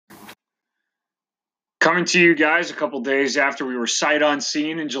Coming to you guys a couple days after we were sight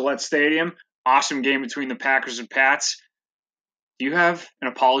unseen in Gillette Stadium. Awesome game between the Packers and Pats. Do you have an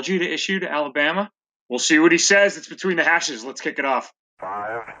apology to issue to Alabama? We'll see what he says. It's between the hashes. Let's kick it off.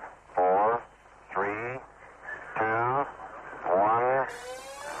 5, 4, 3, 2, 1,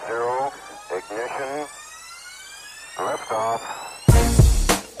 0, ignition, liftoff.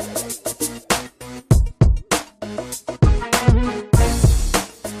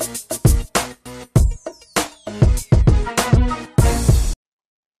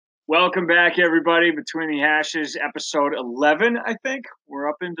 Welcome back, everybody. Between the Hashes, episode 11, I think. We're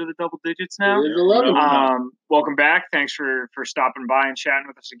up into the double digits now. It is 11. Welcome back. Thanks for stopping by and chatting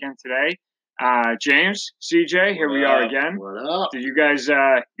with us again today. James, CJ, here we are again. What up? Did you guys, you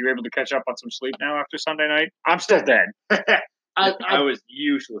were able to catch up on some sleep now after Sunday night? I'm still dead. I was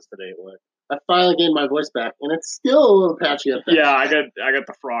useless today at work. I finally gained my voice back, and it's still a little patchy up there. Yeah, I got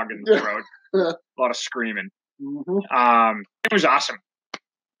the frog in the throat. A lot of screaming. Mm-hmm. It was awesome.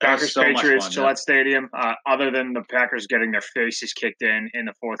 Packers, so much Patriots, fun, Gillette Stadium. Other than the Packers getting their faces kicked in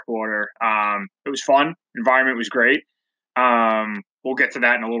the fourth quarter, it was fun. Environment was great. We'll get to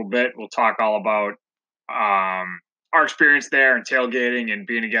that in a little bit. We'll talk all about our experience there and tailgating and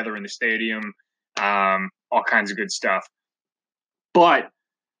being together in the stadium, all kinds of good stuff. But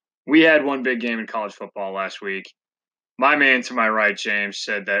we had one big game in college football last week. My man to my right, James,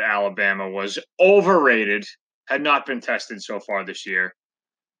 said that Alabama was overrated, had not been tested so far this year.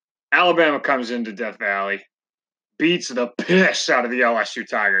 Alabama comes into Death Valley, beats the piss out of the LSU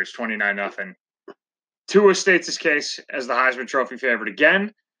Tigers, 29-0. Tua states his case as the Heisman Trophy favorite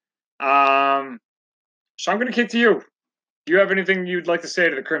again. So I'm going to kick to you. Do you have anything you'd like to say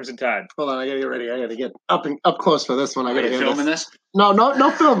to the Crimson Tide? Hold on, I gotta get ready. I gotta get up close for this one. I Are gotta you get filming this?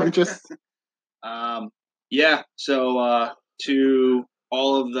 No filming. Just Yeah. So to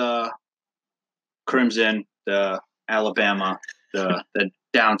all of the Crimson, the Alabama, the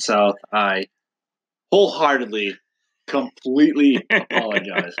down south, I wholeheartedly, completely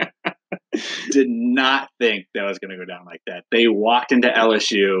apologize. Did not think that was going to go down like that. They walked into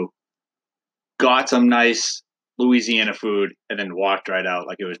LSU, got some nice Louisiana food, and then walked right out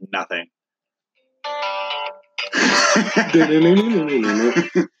like it was nothing.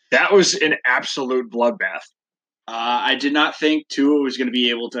 That was an absolute bloodbath. I did not think Tua was going to be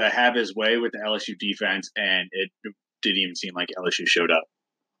able to have his way with the LSU defense, and it didn't even seem like LSU showed up.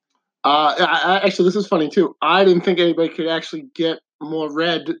 Actually, this is funny too. I didn't think anybody could actually get more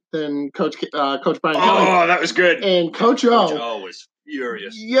red than Coach Brian Kelly. Oh, that was good. And Coach O was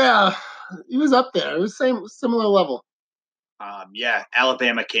furious. Yeah, he was up there. It was similar level.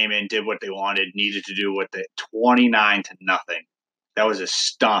 Alabama came in, did what they wanted, needed to do with it. 29-0. That was a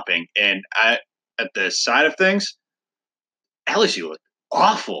stomping. And at the side of things, LSU looked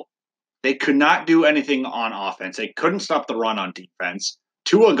awful. They could not do anything on offense. They couldn't stop the run on defense.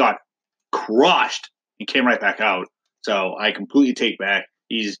 Tua got crushed and came right back out. So I completely take back.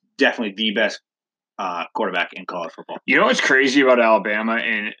 He's definitely the best quarterback in college football. You know what's crazy about Alabama?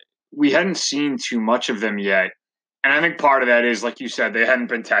 And we hadn't seen too much of them yet. And I think part of that is, like you said, they hadn't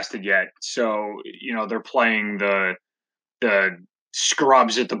been tested yet. So, they're playing the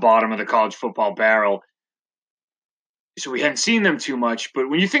scrubs at the bottom of the college football barrel. So we hadn't seen them too much. But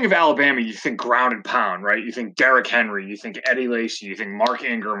when you think of Alabama, you think ground and pound, right? You think Derrick Henry, you think Eddie Lacy, you think Mark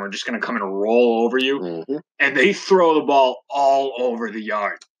Ingram are just going to come and roll over you. Mm-hmm. And they throw the ball all over the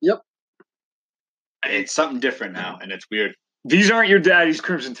yard. Yep. It's something different now, and it's weird. These aren't your daddy's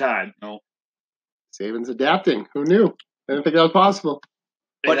Crimson Tide. No. Saban's adapting. Who knew? I didn't think that was possible.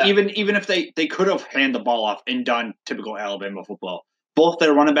 But even if they could have handed the ball off and done typical Alabama football, both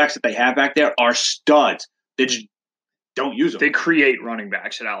their running backs that they have back there are studs. They just don't use them. They create running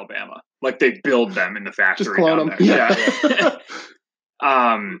backs at Alabama. Like they build them in the factory. Just clone down them. There.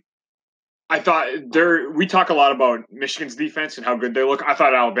 Yeah. I thought we talk a lot about Michigan's defense and how good they look. I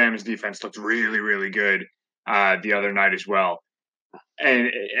thought Alabama's defense looked really, really good the other night as well. And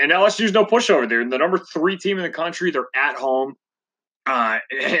LSU's no pushover. They're the number 3 team in the country. They're at home.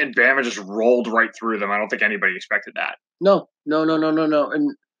 And Bama just rolled right through them. I don't think anybody expected that. No.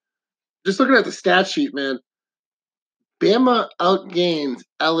 And just looking at the stat sheet, man, Bama outgained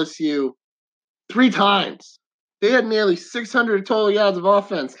LSU 3 times. They had nearly 600 total yards of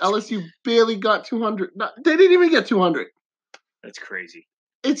offense. LSU barely got 200. They didn't even get 200. That's crazy.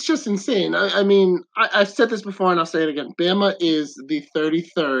 It's just insane. I mean, I've said this before and I'll say it again. Bama is the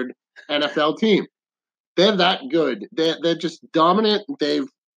 33rd NFL team. They're that good. They're just dominant. They're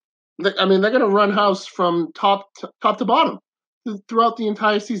going to run house from top to bottom throughout the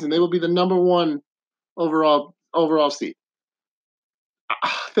entire season. They will be the number 1 overall seed.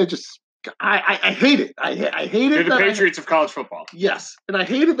 They're just I hate it. I hate They're it. the Patriots of college football. Yes, and I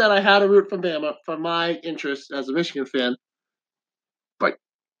hated that I had to root for Bama for my interest as a Michigan fan. But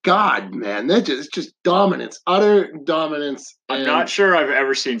God, man, it's just dominance, utter dominance. I'm not sure I've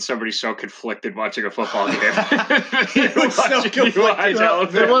ever seen somebody so conflicted watching a football game. He was so conflicted.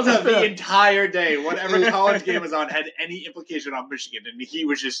 It wasn't the fair. entire day. Whatever college game was on had any implication on Michigan, and he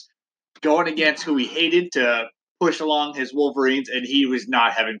was just going against who he hated to push along his Wolverines, and he was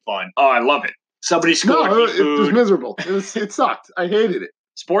not having fun. Oh, I love it. Somebody scored. No, it was miserable. It sucked. I hated it.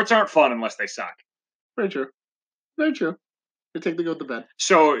 Sports aren't fun unless they suck. Very true. Very true. You take the go to bed.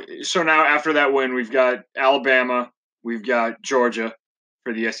 So now after that win, we've got Alabama, we've got Georgia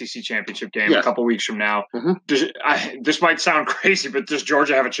for the SEC championship game a couple weeks from now. Mm-hmm. This might sound crazy, but does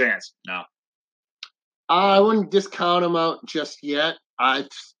Georgia have a chance? No. I wouldn't discount them out just yet. I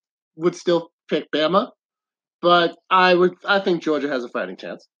would still pick Bama, but I think Georgia has a fighting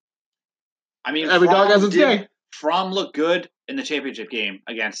chance. I mean, every dog has its day. Fromm looked good in the championship game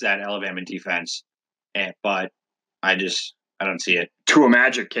against that Alabama defense, but I don't see it. Tua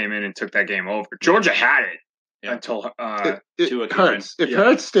Magic came in and took that game over. Georgia had it until it hurts.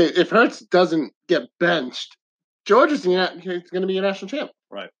 If Hurts doesn't get benched, Georgia's going to be a national champ.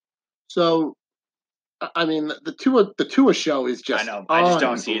 Right. So, I mean, the Tua show is just. I know. I just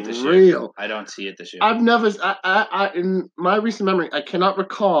don't see it this year. Real. I don't see it this year. I've never. In my recent memory, I cannot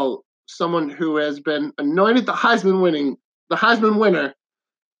recall someone who has been anointed the Heisman winner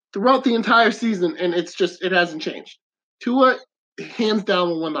throughout the entire season, and it hasn't changed. Tua, hands down,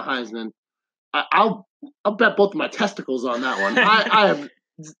 will win the Heisman. I'll bet both of my testicles on that one. I have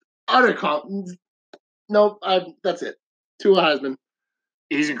utter confidence. Nope, that's it. Tua Heisman.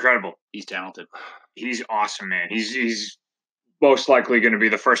 He's incredible. He's talented. He's awesome, man. He's most likely going to be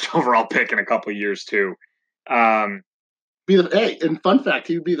the first overall pick in a couple of years too. And fun fact,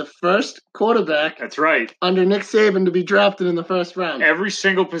 he would be the first quarterback. That's right. Under Nick Saban to be drafted in the first round. Every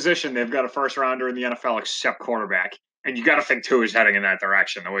single position they've got a first rounder in the NFL except quarterback, and you got to think Tua is heading in that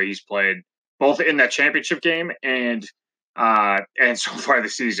direction. The way he's played, both in that championship game and so far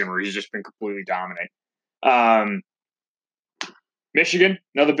this season, where he's just been completely dominant. Michigan,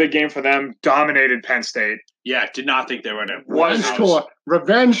 another big game for them. Dominated Penn State. Yeah, did not think they were going to.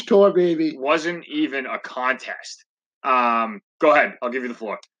 Revenge tour, baby. Wasn't even a contest. Go ahead. I'll give you the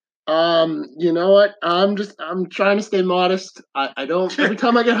floor. You know what? I'm trying to stay modest. I don't. Every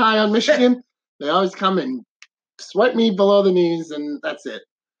time I get high on Michigan, they always come and sweat me below the knees, and that's it.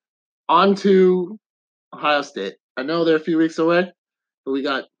 On to Ohio State. I know they're a few weeks away, but we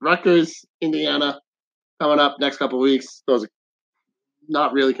got Rutgers, Indiana coming up next couple of weeks. Those are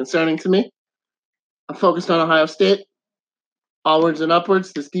not really concerning to me. I'm focused on Ohio State. Onwards and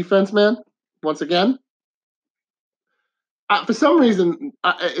upwards. This defense, man, once again. For some reason,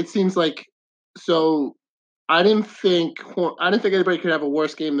 it seems like so. I didn't think anybody could have a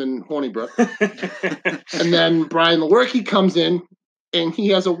worse game than Hornibrook. And then Brian Lewerke comes in, and he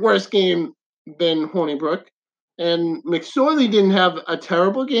has a worse game than Hornibrook. And McSorley didn't have a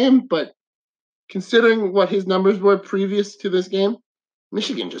terrible game, but considering what his numbers were previous to this game,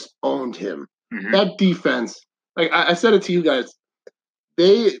 Michigan just owned him. Mm-hmm. That defense, like I said it to you guys,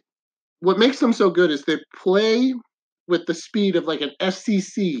 what makes them so good is they play with the speed of like an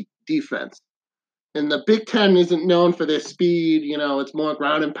SEC defense. And the Big Ten isn't known for their speed, it's more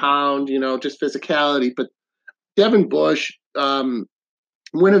ground and pound, just physicality. But Devin Bush,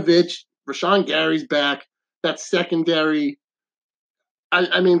 Winovich, Rashawn Gary's back, that secondary.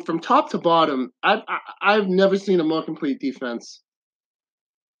 I mean, from top to bottom, I've never seen a more complete defense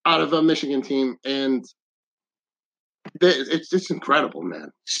out of a Michigan team, and it's just incredible,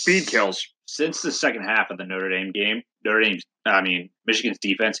 man. Speed kills. Since the second half of the Notre Dame game, Michigan's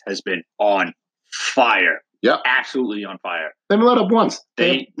defense has been on fire. Yeah, absolutely on fire. They haven't let up once.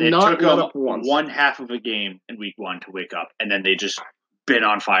 They took up one half of a game in week one to wake up, and then they just been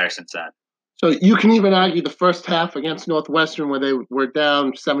on fire since then. So you can even argue the first half against Northwestern, where they were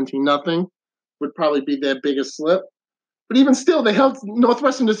down 17-0, would probably be their biggest slip. But even still, they held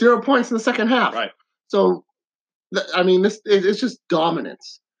Northwestern to 0 points in the second half. Right. So, it's just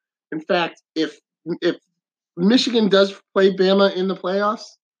dominance. In fact, if Michigan does play Bama in the playoffs,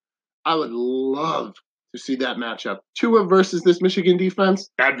 I would love to see that matchup. Tua versus this Michigan defense.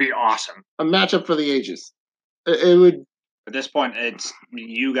 That'd be awesome. A matchup for the ages. It would. At this point,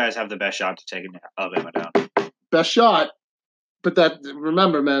 you guys have the best shot to take Alabama down. Best shot, but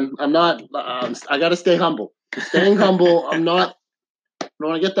remember, man, I'm not. I got to stay humble. Staying humble. I don't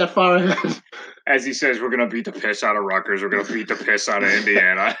want to get that far ahead. As he says, we're going to beat the piss out of Rutgers. We're going to beat the piss out of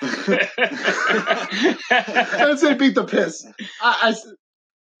Indiana. I didn't say beat the piss.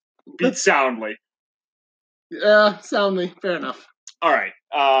 Beat soundly. Yeah, soundly. Fair enough. All right.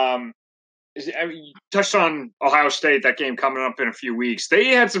 You touched on Ohio State, that game coming up in a few weeks. They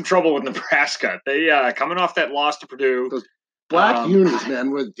had some trouble with Nebraska. They coming off that loss to Purdue. Those black unis,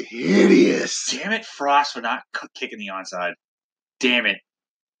 man, were hideous. Damn it, Frost, for not kicking the onside. Damn it.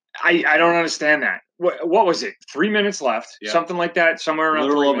 I don't understand that. What was it? 3 minutes left, something like that, somewhere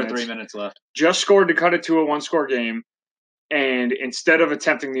around 3 minutes. 3 minutes left. Just scored to cut it to a one-score game, and instead of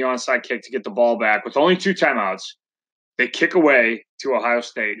attempting the onside kick to get the ball back with only 2 timeouts, they kick away to Ohio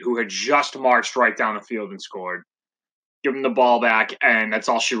State, who had just marched right down the field and scored. Give them the ball back, and that's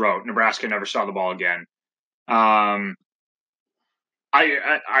all she wrote. Nebraska never saw the ball again. I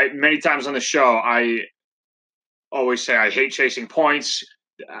many times on the show, I always say I hate chasing points.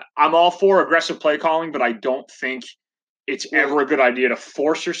 I'm all for aggressive play calling, but I don't think it's ever a good idea to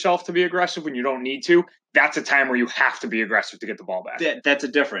force yourself to be aggressive when you don't need to. That's a time where you have to be aggressive to get the ball back. That's a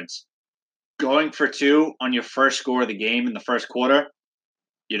difference. Going for 2 on your first score of the game in the first quarter,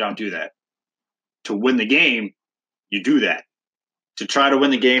 you don't do that. To win the game, you do that. To try to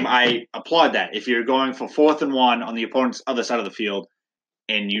win the game, I applaud that. If you're going for 4th and 1 on the opponent's other side of the field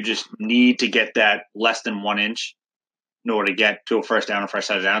and you just need to get that less than 1 inch in order to get to a first down or first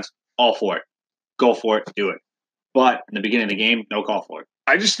set of downs, all for it. Go for it. Do it. But in the beginning of the game, no call for it.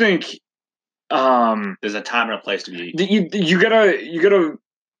 I just think there's a time and a place to be. You gotta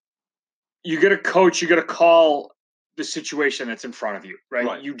coach. You gotta call the situation that's in front of you,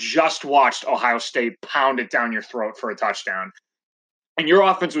 right? You just watched Ohio State pound it down your throat for a touchdown, and your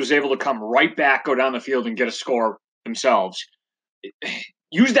offense was able to come right back, go down the field, and get a score themselves.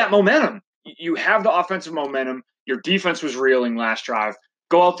 Use that momentum. You have the offensive momentum. Your defense was reeling last drive.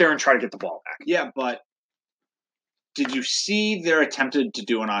 Go out there and try to get the ball back. Yeah, but did you see their attempted to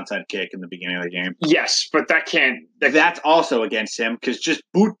do an onside kick in the beginning of the game? Yes, but that's also against him because just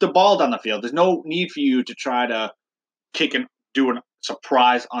boot the ball down the field. There's no need for you to try to kick and do a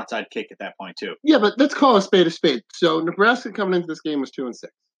surprise onside kick at that point too. Yeah, but let's call a spade a spade. So Nebraska coming into this game was 2-6.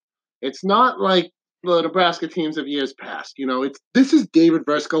 It's not like the Nebraska teams of years past. This is David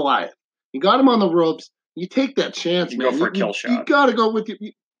versus Goliath. You got him on the ropes. You take that chance, man. Go for a kill shot. You got to go with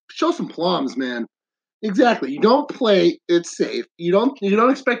you. Show some plums, man. Exactly. You don't play it safe. You don't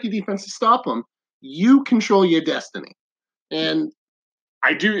expect your defense to stop them. You control your destiny. And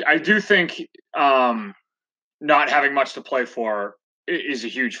I do think not having much to play for is a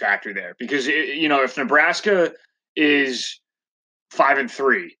huge factor there because if Nebraska is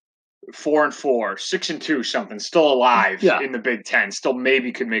 5-3, 4-4, 6-2, something still alive in the Big Ten, still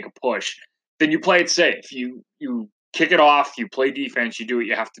maybe could make a push, then you play it safe. You kick it off. You play defense. You do what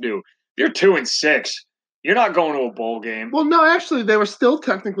you have to do. You're 2-6. You're not going to a bowl game. Well, no, actually, they were still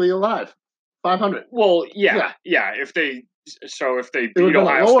technically alive. 500. Well, yeah. If they beat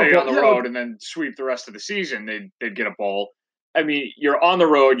Ohio State on the road and then sweep the rest of the season, they'd get a bowl. I mean, you're on the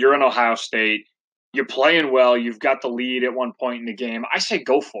road. You're in Ohio State. You're playing well. You've got the lead at one point in the game. I say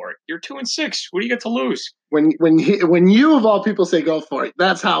go for it. You're 2-6. What do you get to lose? When you of all people say go for it,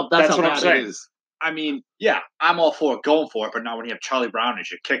 that's how what bad I'm saying. it is. I mean, yeah, I'm all for going for it, but not when you have Charlie Brown as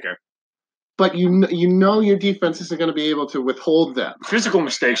your kicker. But your defense isn't going to be able to withhold them. Physical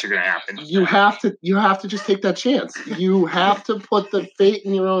mistakes are going to happen. You have to just take that chance. You have to put the fate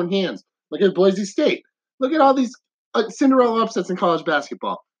in your own hands. Look at Boise State. Look at all these Cinderella upsets in college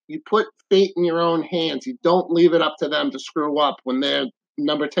basketball. You put fate in your own hands. You don't leave it up to them to screw up when they're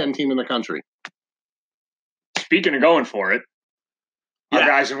number 10 team in the country. Speaking of going for it, our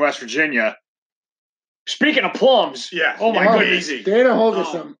guys in West Virginia. Speaking of plums, oh my goodness. Dana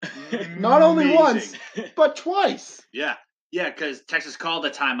Holgerson. Not only once, but twice. Yeah, because Texas called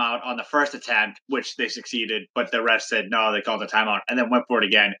a timeout on the first attempt, which they succeeded, but the rest said no, they called a timeout, and then went for it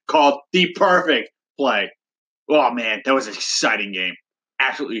again. Called the perfect play. Oh, man, that was an exciting game.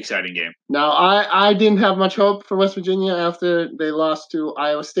 Absolutely exciting game. Now, I didn't have much hope for West Virginia after they lost to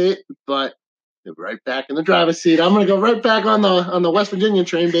Iowa State, but they're right back in the driver's seat. I'm going to go right back on the West Virginia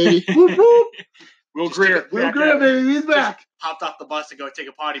train, baby. Whoop, whoop. Will Greer, baby, he's back. Hopped off the bus to go take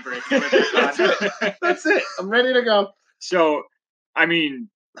a potty break. That's it. I'm ready to go. So, I mean,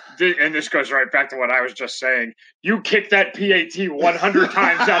 and this goes right back to what I was just saying. You kick that PAT 100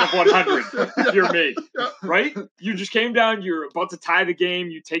 times out of 100. You're me, right? You just came down. You're about to tie the game.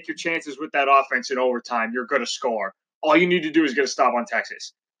 You take your chances with that offense in overtime. You're going to score. All you need to do is get a stop on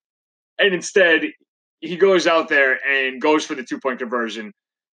Texas. And instead, he goes out there and goes for the 2-point conversion.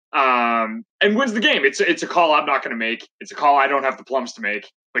 And wins the game. It's a call I'm not going to make. It's a call I don't have the plums to make.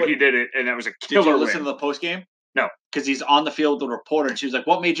 But he did it, and that was a killer win. Did you win. listen to the post game? No, because he's on the field with a reporter, and she was like,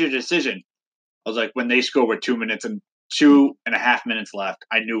 "What made your decision?" I was like, "When they score with 2 minutes and 2.5 minutes left,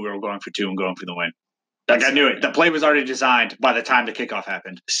 I knew we were going for 2 and going for the win. Like, I knew it. The play was already designed by the time the kickoff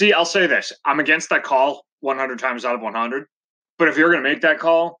happened. See, I'll say this. I'm against that call 100 times out of 100. But if you're going to make that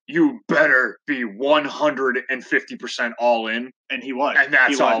call, you better be 150% all in. And he was. And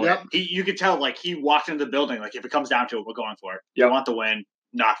that's all in. You could tell, like, he walked into the building, like, if it comes down to it, we're going for it. You want the win,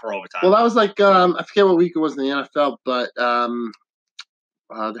 not for overtime. Well, that was like, I forget what week it was in the NFL, but the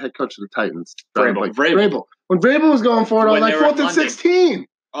head coach of the Titans. Vrabel. When Vrabel was going for it on like 4th and 16.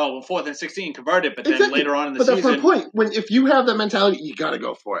 Oh, well, 4th and 16 converted, but then later on in the season. But that's my point. If you have that mentality, you got to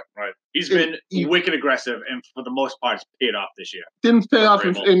go for it. Right. He's been wicked aggressive, and for the most part, it's paid off this year. Didn't pay off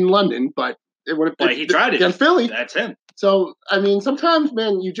in London, but it would have. But he tried it against Philly. That's him. So I mean, sometimes,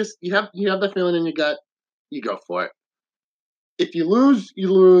 man, you have that feeling in your gut. You go for it. If you lose,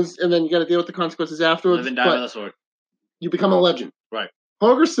 you lose, and then you got to deal with the consequences afterwards. Live and die by the sword. You become a legend. Right.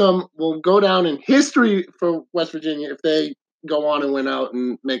 Hogersome will go down in history for West Virginia if they go on and win out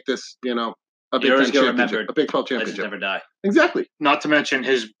and make this, a Big 10 championship, a Big 12 championship. Never die. Exactly. Not to mention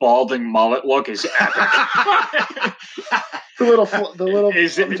his balding mullet look is epic. the little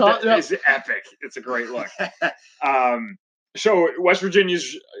is epic. It's a great look. So West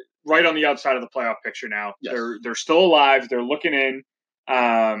Virginia's right on the outside of the playoff picture now. Yes. They're still alive. They're looking in.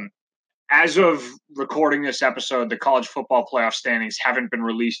 As of recording this episode, the college football playoff standings haven't been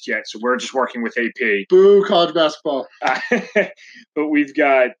released yet, so we're just working with AP. Boo, college basketball. But we've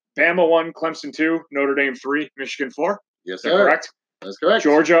got Bama 1, Clemson 2, Notre Dame 3, Michigan 4. Yes, Is that correct? That's correct.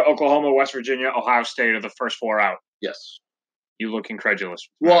 Georgia, Oklahoma, West Virginia, Ohio State are the first 4 out. Yes. You look incredulous.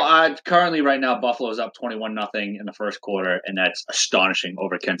 Well, currently right now, Buffalo's up 21-0 in the first quarter, and that's astonishing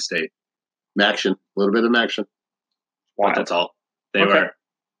over Kent State. Maction. A little bit of Maction. But that's all.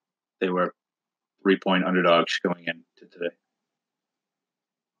 They were 3-point underdogs going into today.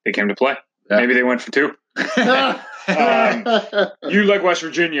 They came to play. Yeah. Maybe they went for 2. You like West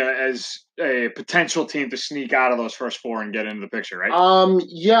Virginia as a potential team to sneak out of those first 4 and get into the picture, right?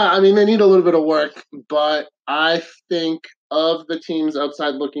 Yeah, I mean, they need a little bit of work, but I think of the teams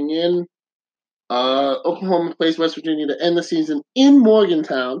outside looking in, Oklahoma plays West Virginia to end the season in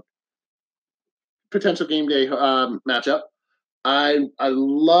Morgantown. Potential game day matchup. I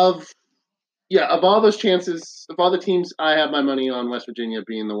love, of all those chances, of all the teams, I have my money on West Virginia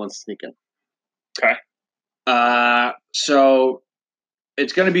being the ones to sneak in. Okay. So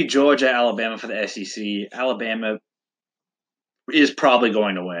it's going to be Georgia, Alabama for the SEC. Alabama is probably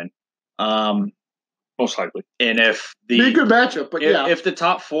going to win. Most likely. And if be a good matchup, but if the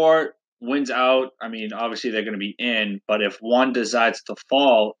top 4 wins out, I mean, obviously they're going to be in, but if one decides to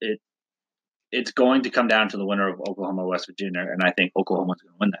fall, it's going to come down to the winner of Oklahoma, West Virginia, and I think Oklahoma's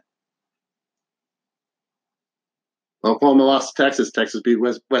going to win that. Oklahoma lost to Texas. Texas beat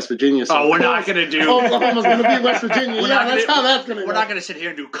West Virginia. So we're not going to do. Oklahoma's going to beat West Virginia. That's how that's going to go. We're not going to sit here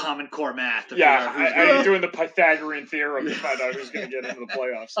and do Common Core math. I'm doing the Pythagorean theorem to find out who's going to get into the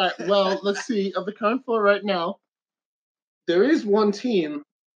playoffs. All right, well, let's see. Of the current 4 right now, there is one team,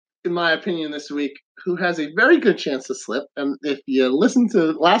 in my opinion, this week who has a very good chance to slip. And if you listen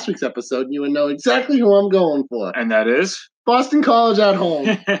to last week's episode, you would know exactly who I'm going for. And that is? Boston College at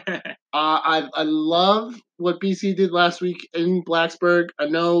home. I love what BC did last week in Blacksburg. I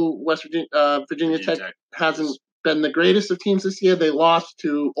know Virginia Tech hasn't been the greatest of teams this year. They lost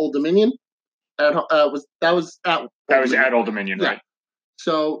to Old Dominion. That was at Old Dominion, right?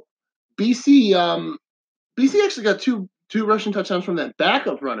 So BC actually got two rushing touchdowns from that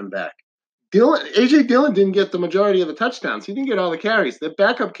backup running back. AJ Dillon didn't get the majority of the touchdowns. He didn't get all the carries. The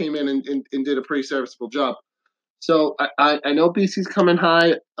backup came in and did a pretty serviceable job. So I know BC's coming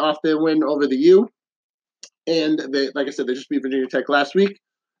high off their win over the U. And they, like I said, they just beat Virginia Tech last week.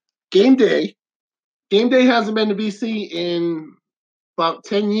 Game day hasn't been to BC in about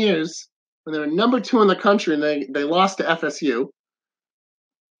 10 years when they were number 2 in the country and they lost to FSU.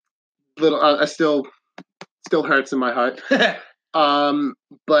 Still hurts in my heart.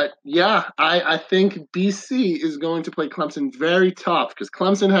 But yeah, I think BC is going to play Clemson very tough because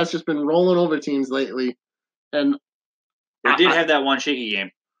Clemson has just been rolling over teams lately. And they did have that one shaky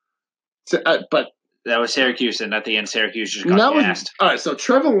game. But that was Syracuse, and at the end, Syracuse just got gassed. All right, so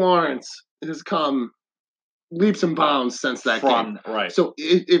Trevor Lawrence has come leaps and bounds since that game. Right. So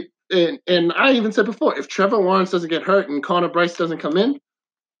and I even said before, if Trevor Lawrence doesn't get hurt and Connor Bryce doesn't come in,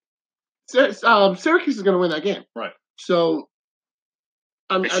 Syracuse is going to win that game. Right. So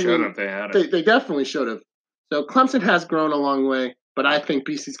they should have. They had it. They definitely should have. So Clemson has grown a long way, but I think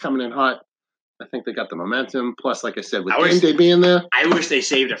BC's coming in hot. I think they got the momentum. Plus, like I said, with game day being there. I wish they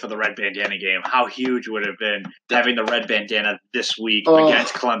saved it for the red bandana game. How huge would it have been having the red bandana this week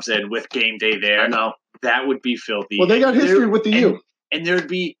against Clemson with game day there? I know. That would be filthy. Well, they got history with the U. And there'd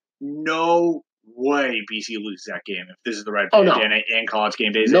be no way BC loses that game if this is the right Oh, no. and college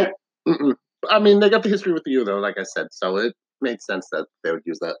game days. Nope. Mm-mm. I mean, they got the history with the U, though, like I said. So it made sense that they would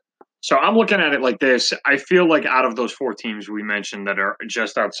use that. So I'm looking at it like this. I feel like out of those 4 teams we mentioned that are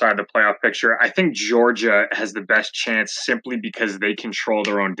just outside the playoff picture, I think Georgia has the best chance simply because they control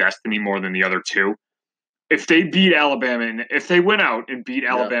their own destiny more than the other 2. If they beat Alabama, and if they win out and beat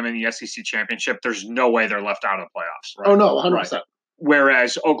Alabama in the SEC championship, there's no way they're left out of the playoffs. Right? Oh, no, 100%. Right.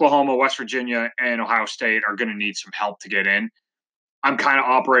 Whereas Oklahoma, West Virginia, and Ohio State are going to need some help to get in. I'm kind of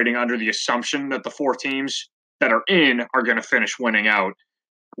operating under the assumption that the 4 teams that are in are going to finish winning out,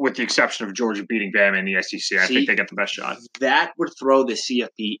 with the exception of Georgia beating Bama in the SEC. I think they get the best shot. That would throw the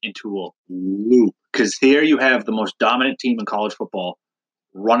CFP into a loop, because here you have the most dominant team in college football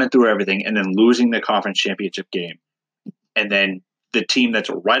running through everything and then losing the conference championship game. And then the team that's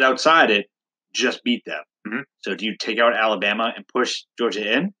right outside it just beat them. Mm-hmm. So do you take out Alabama and push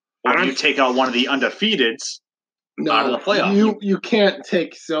Georgia in? Or do you take out one of the undefeateds out of the playoff? You can't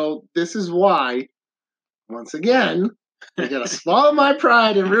take – so this is why, once again, I got to swallow my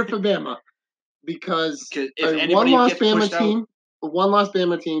pride and root for Bama. Because a one-loss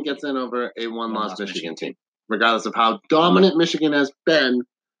Bama team gets in over a one-loss Michigan team. Regardless of how dominant Michigan has been,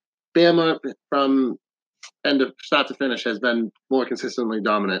 Bama from end of start to finish has been more consistently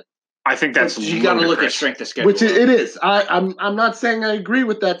dominant. I think that's you got to look at strength of schedule, which it is. I'm not saying I agree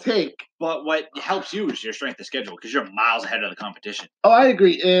with that take, but what helps you is your strength of schedule because you're miles ahead of the competition. Oh, I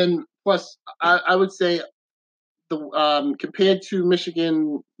agree, and plus I would say the compared to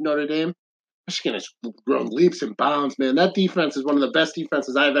Michigan Notre Dame, Michigan has grown leaps and bounds. Man, that defense is one of the best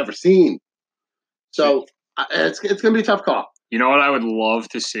defenses I've ever seen. So. It's going to be a tough call. You know what I would love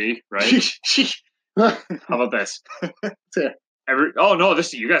to see, right? How about this?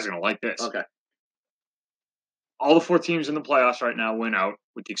 You guys are going to like this. Okay. All the 4 teams in the playoffs right now win out,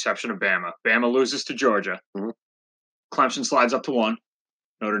 with the exception of Bama. Bama loses to Georgia. Mm-hmm. Clemson slides up to 1.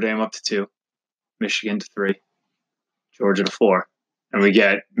 Notre Dame up to 2. Michigan to 3. Georgia to 4. And we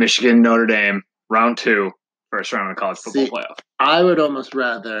get Michigan, Notre Dame, round 2, first round of the college football playoff. I would almost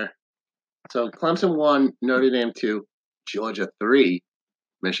rather... So Clemson 1, Notre Dame 2, Georgia 3,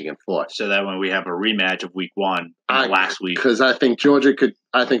 Michigan 4. So that when we have a rematch of week 1 last week. Because I think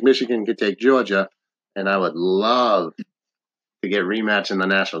Michigan could take Georgia, and I would love to get rematch in the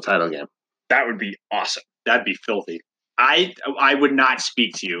national title game. That would be awesome. That'd be filthy. I would not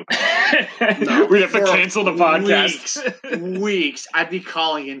speak to you. No, we have to cancel the podcast. Weeks. I'd be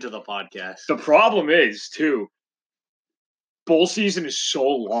calling into the podcast. The problem is, too, bowl season is so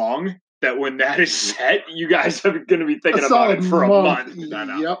long that when that is set, you guys are going to be thinking about it for a month.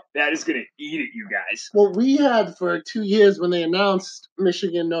 Yep. That is going to eat at you guys. Well, we had for 2 years when they announced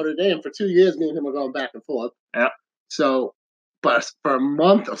Michigan Notre Dame, for 2 years, me and him were going back and forth. Yeah. So, but for a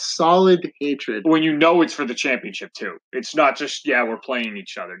month of solid hatred. When you know it's for the championship, too. It's not just, we're playing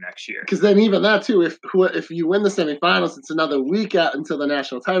each other next year. Because then even that, too, if you win the semifinals, it's another week out until the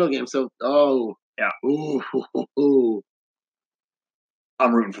national title game. So, yeah. Ooh.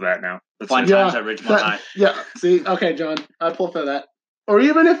 I'm rooting for that now. Fun times at Ridgemont High. Yeah. See, okay, John, I pull for that. Or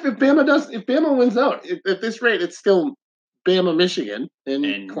even if Bama wins out, at this rate, it's still Bama, Michigan,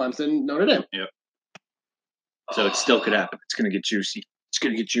 and Clemson, Notre Dame. Yep. So it still could happen. It's going to get juicy.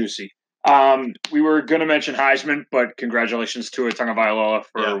 We were going to mention Heisman, but congratulations to Tagovailoa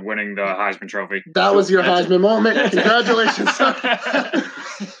for winning the Heisman Trophy. That was your Heisman moment. Congratulations.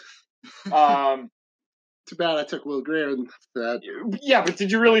 Too bad I took Will Greer for that. Yeah, but did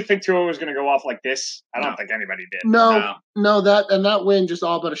you really think Tua was going to go off like this? I don't think anybody did. No, that win just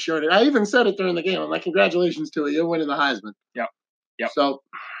all but assured it. I even said it during the game. I'm like, congratulations, Tua, you're winning the Heisman. Yep. So,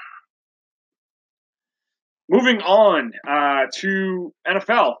 moving on to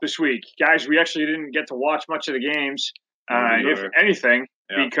NFL this week. Guys, we actually didn't get to watch much of the games, if anything,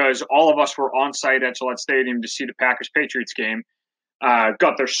 because all of us were on site at Gillette Stadium to see the Packers-Patriots game.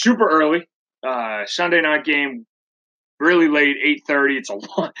 Got there super early. Sunday night game, really late, 8:30.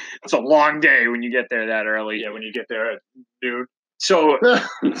 It's a long day when you get there that early. Yeah, when you get there at noon. So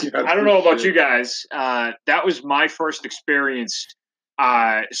I don't know about you guys. That was my first experience,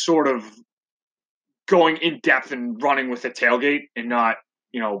 sort of going in depth and running with a tailgate and not,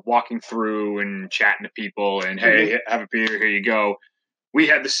 walking through and chatting to people and hey, have a beer, here you go. We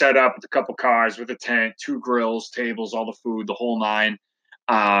had the setup with a couple cars with a tent, 2 grills, tables, all the food, the whole 9.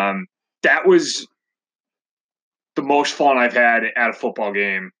 That was the most fun I've had at a football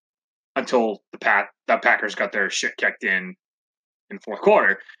game until the Packers got their shit kicked in the fourth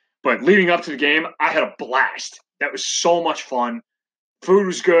quarter. But leading up to the game, I had a blast. That was so much fun. Food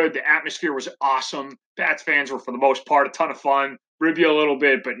was good. The atmosphere was awesome. Pats fans were, for the most part, a ton of fun. Rib you a little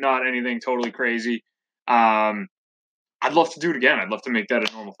bit, but not anything totally crazy. I'd love to do it again. I'd love to make that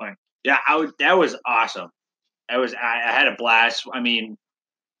a normal thing. Yeah, that was awesome. I had a blast. I mean,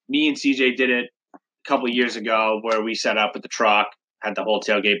 me and CJ did it a couple of years ago where we set up at the truck, had the whole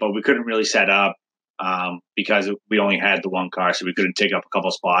tailgate, but we couldn't really set up because we only had the one car, so we couldn't take up a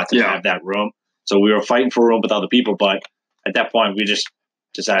couple spots and have that room. So we were fighting for room with other people, but at that point we just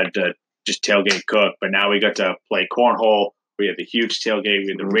decided to just tailgate cook. But now we got to play cornhole. We had the huge tailgate. We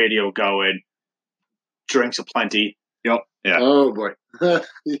had the radio going. Drinks aplenty. Yep. Yeah. Oh boy.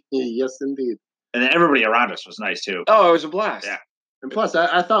 Yes, indeed. And then everybody around us was nice too. Oh, it was a blast. Yeah. And plus,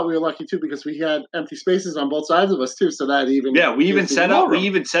 I thought we were lucky too because we had empty spaces on both sides of us too. So that even we even set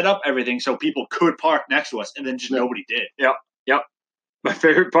up everything so people could park next to us, and then just nobody did. Yep. My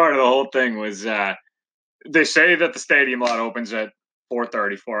favorite part of the whole thing was they say that the stadium lot opens at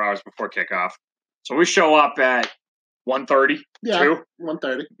 4:30, 4 hours before kickoff. So we show up at 1:30,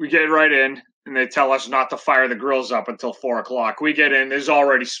 1:30. We get right in, and they tell us not to fire the grills up until 4 o'clock. We get in, there's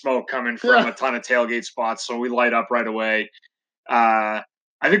already smoke coming from a ton of tailgate spots, so we light up right away. I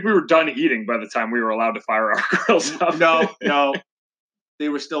think we were done eating by the time we were allowed to fire our grills up. No. They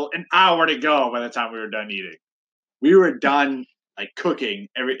were still an hour to go by the time we were done eating. We were done cooking,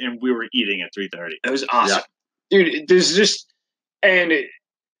 and we were eating at 3:30. It was awesome. Yeah. Dude, there's just – and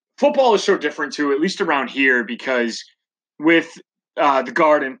football is so different too, at least around here, because with the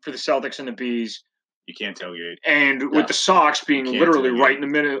Garden for the Celtics and the Bees – you can't tailgate. And with the Sox being literally right in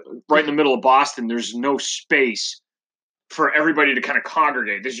the middle of Boston, there's no space for everybody to kind of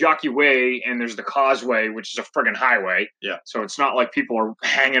congregate. There's Yawkey Way and there's the Causeway, which is a friggin' highway. Yeah. So it's not like people are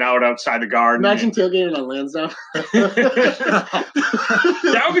hanging out outside the Garden. Imagine tailgating on Lansdowne.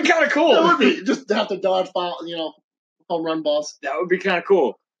 That would be kind of cool. That would be. Just have to dodge home run balls. That would be kind of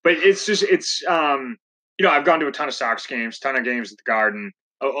cool. But I've gone to a ton of Sox games, ton of games at the Garden.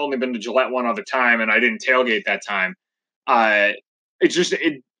 I've only been to Gillette one other time, and I didn't tailgate that time.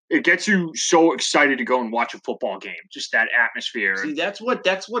 It gets you so excited to go and watch a football game. Just that atmosphere. See, that's what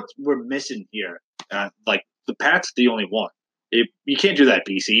we're missing here. The Pats, the only one. You can't do that,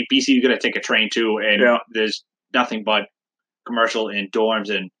 BC. BC, you got to take a train to, and there's nothing but commercial and dorms,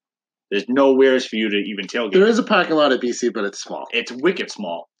 and there's nowheres for you to even tailgate. There is a parking lot at BC, but it's small. It's wicked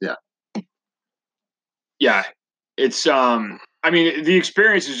small. Yeah. Yeah. It's the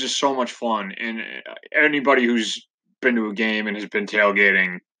experience is just so much fun, and anybody who's been to a game and has been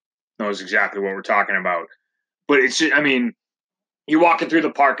tailgating knows exactly what we're talking about. But you're walking through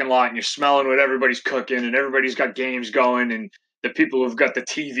the parking lot and you're smelling what everybody's cooking, and everybody's got games going, and the people who've got the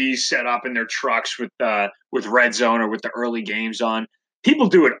TVs set up in their trucks with Red Zone or with the early games on, people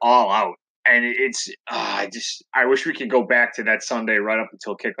do it all out. And I wish we could go back to that Sunday right up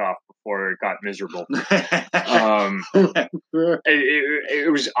until kickoff before it got miserable.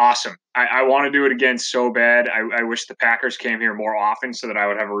 It was awesome. I want to do it again so bad. I wish the Packers came here more often so that I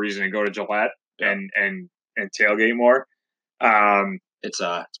would have a reason to go to Gillette and tailgate more. It's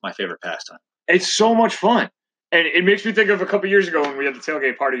my favorite pastime. It's so much fun. And it makes me think of a couple years ago when we had the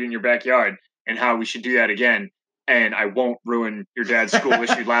tailgate party in your backyard and how we should do that again. And I won't ruin your dad's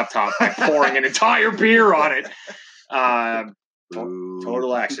school-issued laptop by pouring an entire beer on it.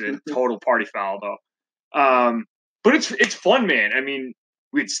 Total accident. Total party foul, though. But it's fun, man.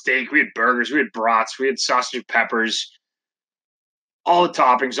 We had steak, we had burgers, we had brats, we had sausage and peppers, all the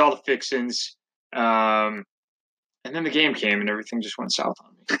toppings, all the fixins. And then the game came and everything just went south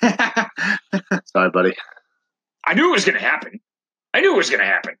on me. Sorry, buddy. I knew it was going to happen.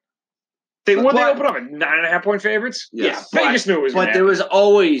 When they open up at 9.5-point favorites? Yes. Yeah, Vegas knew it was going to happen.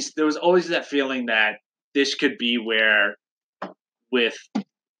 But there was always that feeling that this could be where, with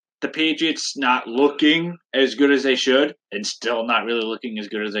the Patriots not looking as good as they should and still not really looking as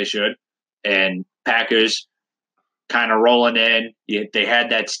good as they should, and Packers kind of rolling in, they had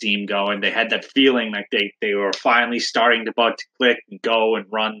that steam going. They had that feeling like they were finally starting to click and go and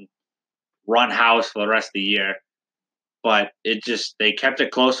run house for the rest of the year. But they kept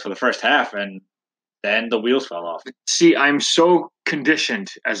it close for the first half, and then the wheels fell off. See, I'm so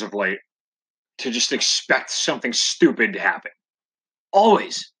conditioned as of late to just expect something stupid to happen.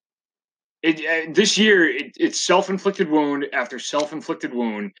 Always. This year, it's self-inflicted wound after self-inflicted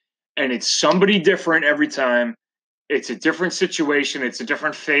wound, and it's somebody different every time. It's a different situation. It's a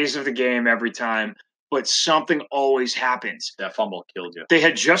different phase of the game every time, but something always happens. That fumble killed you. They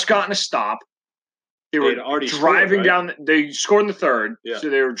had just gotten a stop. They were already driving scored, right? down. They scored in the third, yeah. So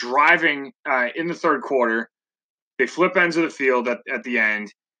they were driving in the third quarter. They flip ends of the field at the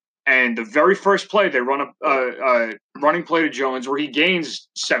end. And the very first play, they run a running play to Jones where he gains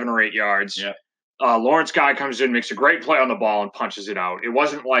 7 or 8 yards. Yeah. Lawrence Guy comes in, makes a great play on the ball, and punches it out. It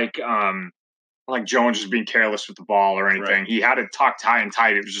wasn't like Jones was being careless with the ball or anything. Right. He had it tucked high and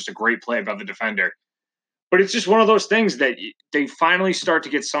tight. It was just a great play by the defender. But it's just one of those things that they finally start to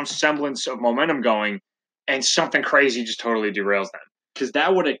get some semblance of momentum going, and something crazy just totally derails them. Because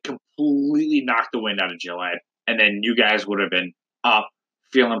that would have completely knocked the wind out of Gillette, and then you guys would have been up,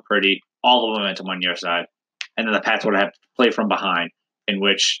 feeling pretty, all the momentum on your side, and then the Pats would have had to play from behind, in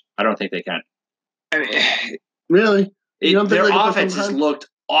which I don't think they can. I mean, Really? You don't think Their they can put offense them has behind? looked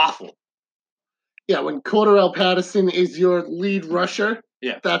awful. Yeah, when Cordarrelle Patterson is your lead rusher,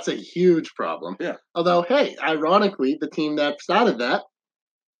 Yeah. that's a huge problem. Yeah. Although, hey, ironically, the team that started that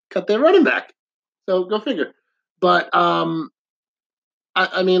cut their running back. So go figure. But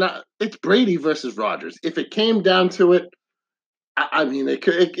I mean, it's Brady versus Rodgers. If it came down to it, I mean, it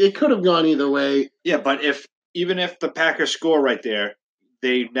could have gone either way. Yeah, but even if the Packers score right there,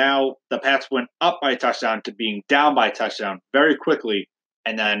 the Pats went up by a touchdown to being down by a touchdown very quickly,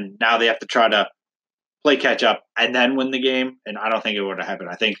 and then now they have to try to play catch up and then win the game. And I don't think it would have happened.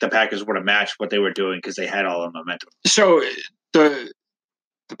 I think the Packers would have matched what they were doing because they had all the momentum. So the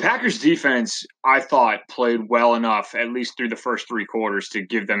Packers defense, I thought, played well enough, at least through the first 3 quarters, to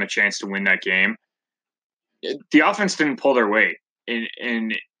give them a chance to win that game. The offense didn't pull their weight.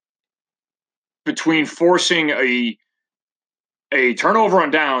 In between forcing a turnover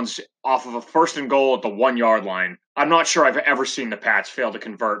on downs off of a 1st and goal at the 1 yard line, I'm not sure I've ever seen the Pats fail to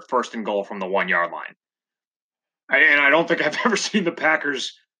convert 1st and goal from the 1 yard line. And I don't think I've ever seen the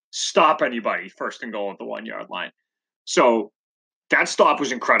Packers stop anybody 1st and goal at the 1 yard line. So that stop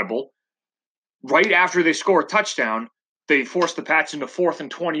was incredible. Right after they score a touchdown, they force the Pats into 4th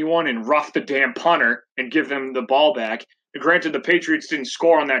and 21 and rough the damn punter and give them the ball back. And granted, the Patriots didn't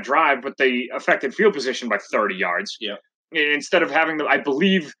score on that drive, but they affected field position by 30 yards. Yeah. And instead of having I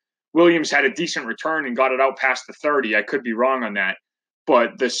believe Williams had a decent return and got it out past the 30. I could be wrong on that.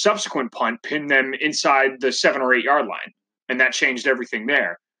 But the subsequent punt pinned them inside the 7 or 8 yard line, and that changed everything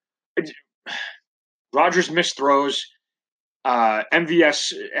there. Rodgers missed throws.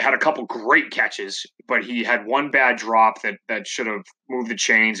 MVS had a couple great catches, but he had one bad drop that should have moved the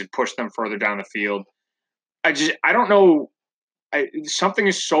chains and pushed them further down the field. I don't know. Something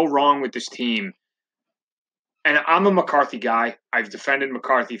is so wrong with this team. And I'm a McCarthy guy. I've defended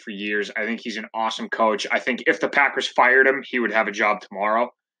McCarthy for years. I think he's an awesome coach. I think if the Packers fired him, he would have a job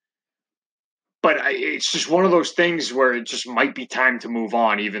tomorrow. But it's just one of those things where it just might be time to move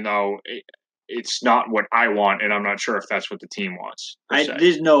on, even though it's not what I want, and I'm not sure if that's what the team wants.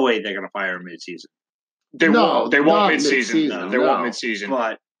 There's no way they're going to fire him midseason. They won't midseason. No. They won't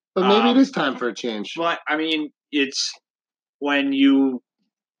midseason. But maybe it is time for a change. But, I mean, it's when you,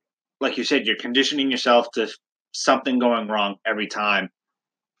 like you said, you're conditioning yourself to something going wrong every time.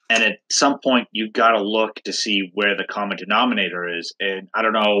 And at some point, you got to look to see where the common denominator is. And I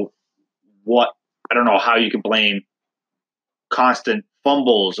don't know how you can blame constant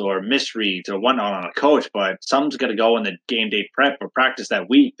fumbles or misreads or whatnot on a coach, but something's got to go in the game day prep or practice that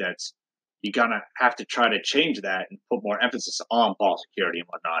week. You're going to have to try to change that and put more emphasis on ball security and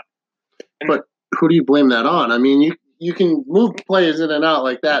whatnot. But who do you blame that on? I mean, you can move players in and out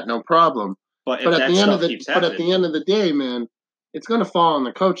like that, no problem. But at the end of the day, man, it's going to fall on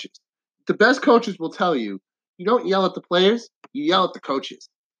the coaches. The best coaches will tell you, you don't yell at the players, you yell at the coaches.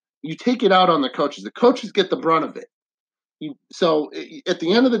 You take it out on the coaches. The coaches get the brunt of it. So at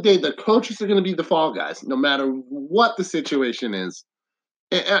the end of the day, the coaches are going to be the fall guys, no matter what the situation is.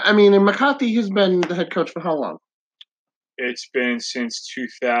 I mean, and McCarthy has been the head coach for how long? It's been since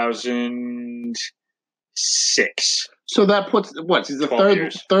 2006. So that puts he's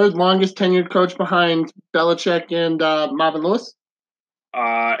the third longest tenured coach behind Belichick and Marvin Lewis?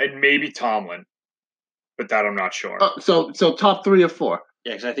 And maybe Tomlin, but that I'm not sure. So top 3 or 4.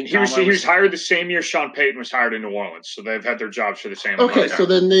 Yeah, because I think he was hired the same year Sean Payton was hired in New Orleans, so they've had their jobs for the same amount of time. So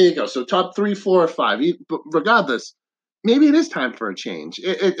then there you go. So top 3, 4, or 5. But regardless, maybe it is time for a change.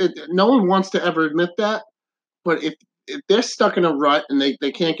 No one wants to ever admit that, but if they're stuck in a rut and they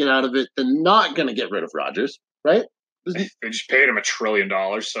can't get out of it, they're not going to get rid of Rodgers, right? They just paid him $1 trillion,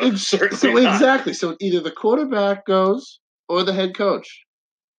 so certainly not. Exactly. So either the quarterback goes or the head coach.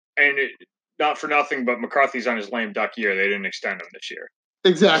 And not for nothing, but McCarthy's on his lame duck year. They didn't extend him this year.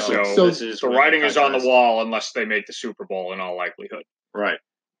 Exactly. So the writing is on the wall unless they make the Super Bowl in all likelihood. Right.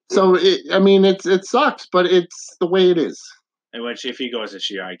 So, it sucks, but it's the way it is. And if he goes this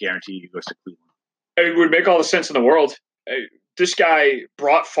year, I guarantee he goes to Cleveland. It would make all the sense in the world. this guy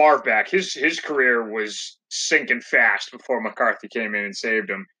brought Favre back. His career was sinking fast before McCarthy came in and saved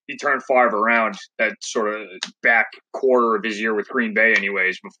him. He turned Favre around that sort of back quarter of his year with Green Bay,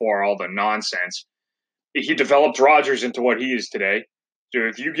 anyways, before all the nonsense. He developed Rodgers into what he is today. So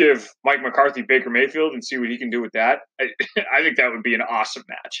if you give Mike McCarthy Baker Mayfield and see what he can do with that, I think that would be an awesome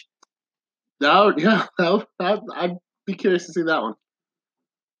match. I'd be curious to see that one.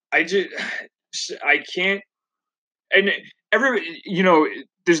 I can't. And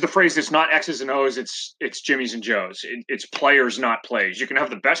there's the phrase that's not X's and O's, it's Jimmy's and Joe's. It's players, not plays. You can have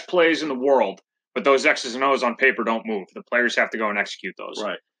the best plays in the world, but those X's and O's on paper don't move. The players have to go and execute those.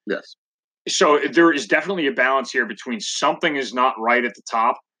 Right. Yes. So there is definitely a balance here between something is not right at the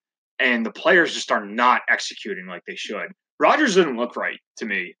top and the players just are not executing like they should. Rodgers didn't look right to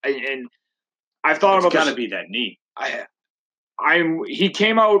me. And I've thought about this. It's got to be that knee. He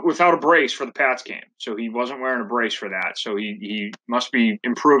came out without a brace for the Pats game, so he wasn't wearing a brace for that. So he must be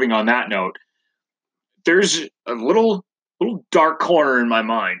improving on that note. There's a little dark corner in my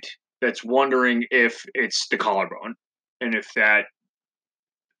mind that's wondering if it's the collarbone and if that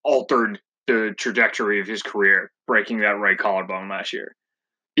altered the trajectory of his career, breaking that right collarbone last year.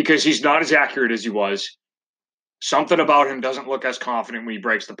 Because he's not as accurate as he was. Something about him doesn't look as confident when he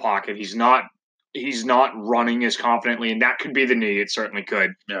breaks the pocket. He's not running as confidently, and that could be the knee. It certainly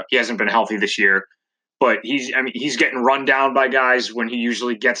could. Yeah. He hasn't been healthy this year, but he's getting run down by guys when he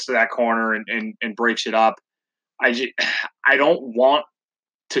usually gets to that corner and breaks it up. I don't want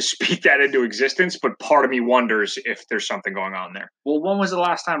to speak that into existence, but part of me wonders if there's something going on there. Well, when was the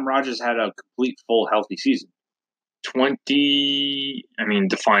last time Rodgers had a complete, full, healthy season? Define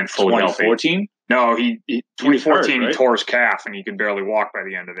fully healthy. 2014? No, he 2014 right? he tore his calf and he could barely walk by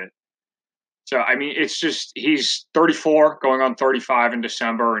the end of it. So, it's just he's 34, going on 35 in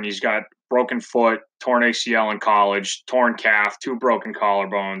December, and he's got broken foot, torn ACL in college, torn calf, 2 broken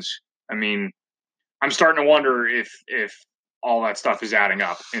collarbones. I'm starting to wonder if all that stuff is adding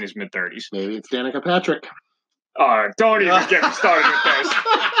up in his mid-30s. Maybe it's Danica Patrick. Don't even get me started with this.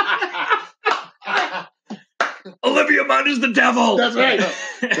 Olivia Munn is the devil. That's right.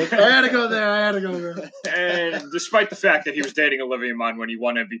 I had to go there. And despite the fact that he was dating Olivia Munn when he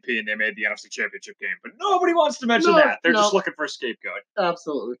won MVP and they made the NFC Championship game, but nobody wants to mention that. They're just looking for a scapegoat.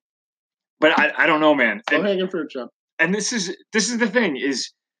 Absolutely. But I don't know, man. Hanging fruit, John. And this is the thing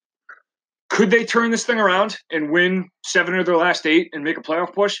is, could they turn this thing around and win 7 of their last 8 and make a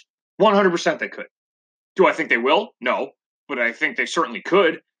playoff push? 100% they could. Do I think they will? No, but I think they certainly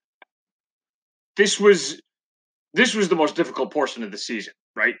could. This was the most difficult portion of the season,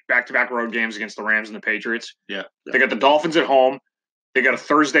 right? Back-to-back road games against the Rams and the Patriots. Yeah. They got the Dolphins at home. They got a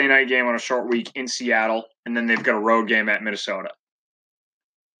Thursday night game on a short week in Seattle, and then they've got a road game at Minnesota.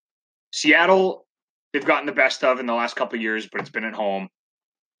 Seattle, they've gotten the best of in the last couple of years, but it's been at home.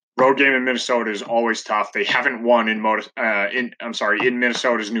 Road game in Minnesota is always tough. They haven't won in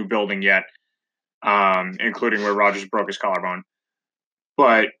Minnesota's new building yet, including where Rodgers broke his collarbone.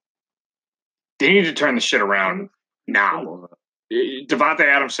 But they need to turn the shit around now. Devontae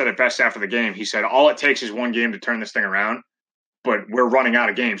Adams said it best after the game. He said, all it takes is one game to turn this thing around, but we're running out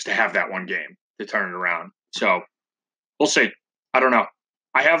of games to have that one game to turn it around. So we'll see. I don't know.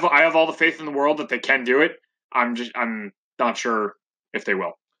 I have all the faith in the world that they can do it. I'm not sure if they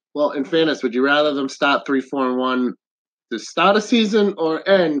will. Well, in fairness, would you rather them start 3-4-1 to start a season or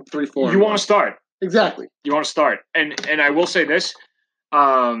end 3-4? You want to start. Exactly. You want to start. And I will say this.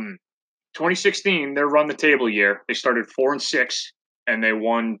 2016, their run the table year, they started 4-6 and they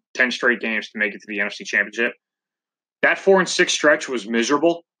won 10 straight games to make it to the NFC Championship. That 4-6 stretch was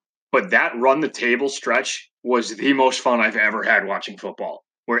miserable, but that run the table stretch was the most fun I've ever had watching football,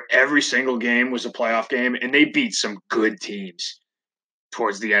 where every single game was a playoff game and they beat some good teams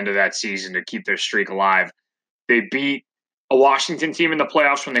towards the end of that season to keep their streak alive. They beat a Washington team in the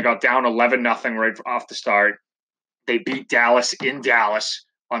playoffs when they got down 11-0 right off the start. They beat Dallas in Dallas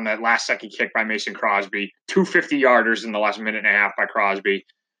on that last-second kick by Mason Crosby. 2 50-yarders in the last minute and a half by Crosby.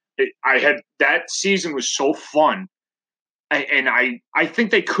 That season was so fun. And I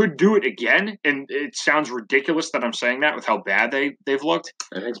think they could do it again. And it sounds ridiculous that I'm saying that with how bad they've looked.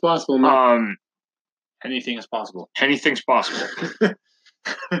 Anything's possible, man. Anything is possible. Anything's possible.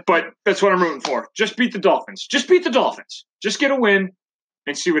 But that's what I'm rooting for. Just beat the Dolphins. Just beat the Dolphins. Just get a win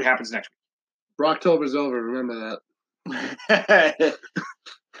and see what happens next week. Brocktober's over. Remember that.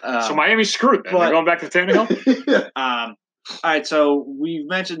 So Miami's screwed. Then. They're going back to Tannehill? All right, so we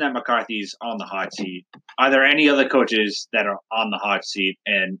mentioned that McCarthy's on the hot seat. Are there any other coaches that are on the hot seat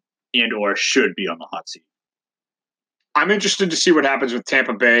and or should be on the hot seat? I'm interested to see what happens with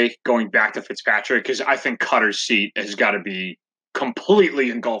Tampa Bay going back to Fitzpatrick because I think Cutter's seat has got to be completely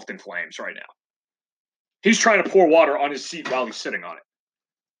engulfed in flames right now. He's trying to pour water on his seat while he's sitting on it.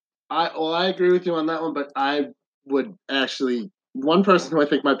 I agree with you on that one, but I would actually one person who I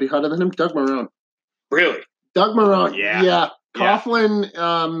think might be hotter than him, Doug Marrone. Really? Doug Marrone, Yeah.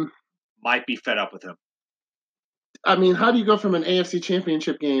 Coughlin, Might be fed up with him. I mean, how do you go from an AFC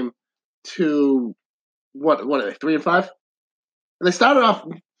Championship game to what are they, 3-5? And they started off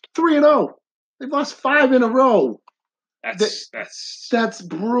 3-0. They've lost 5 in a row. That's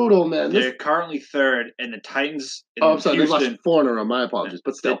brutal, man. They're currently third, and the Titans. I'm sorry, they lost 4 in a row. My apologies,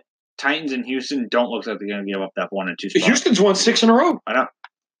 but still, the Titans and Houston don't look like they're going to give up that 1 and 2 spot. Houston's won 6 in a row. I know,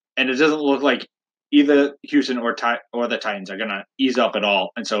 and it doesn't look like either Houston or the Titans are going to ease up at all,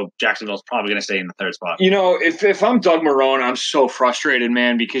 and so Jacksonville's probably going to stay in the 3rd spot. You know, if I'm Doug Marrone, I'm so frustrated,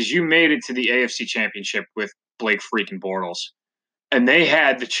 man, because you made it to the AFC Championship with Blake freaking Bortles, and they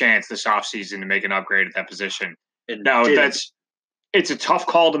had the chance this offseason to make an upgrade at that position. And now it's a tough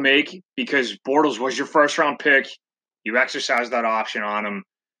call to make because Bortles was your 1st-round pick. You exercised that option on him,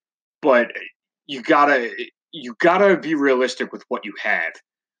 but you gotta be realistic with what you have.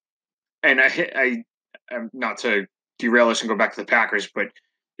 And I'm not to derail us and go back to the Packers, but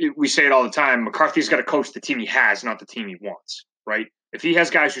we say it all the time. McCarthy's got to coach the team he has, not the team he wants, right? If he has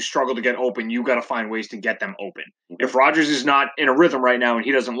guys who struggle to get open, you got to find ways to get them open. If Rodgers is not in a rhythm right now and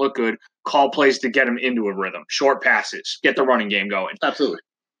he doesn't look good, call plays to get him into a rhythm. Short passes, get the running game going. Absolutely.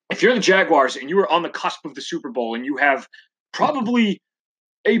 If you're the Jaguars and you are on the cusp of the Super Bowl and you have probably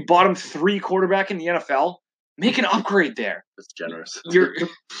a bottom 3 quarterback in the NFL, make an upgrade there. That's generous.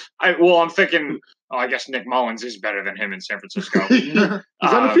 I'm thinking, I guess Nick Mullins is better than him in San Francisco. He's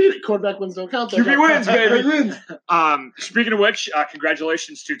undefeated. Quarterback wins don't count. QB wins, baby. Speaking of which,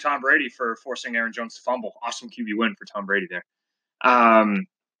 congratulations to Tom Brady for forcing Aaron Jones to fumble. Awesome QB win for Tom Brady there.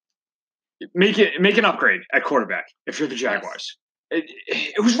 Make an upgrade at quarterback if you're the Jaguars. Yes.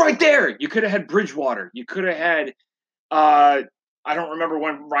 It was right there. You could have had Bridgewater. You could have had I don't remember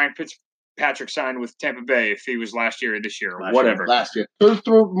when Ryan Fitzpatrick signed with Tampa Bay, if he was last year or this year or whatever. Last year.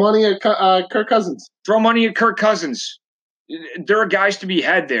 Throw money at Kirk Cousins. Throw money at Kirk Cousins. There are guys to be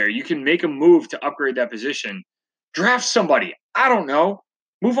had there. You can make a move to upgrade that position. Draft somebody. I don't know.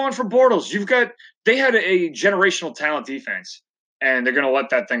 Move on from Bortles. They had a generational talent defense, and they're going to let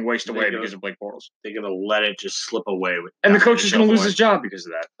that thing waste away because of Blake Bortles. They're going to let it just slip away. And the coach is going to lose his job because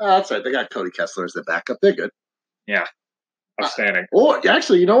of that. That's right. They got Cody Kessler as their backup. They're good. Yeah. Outstanding.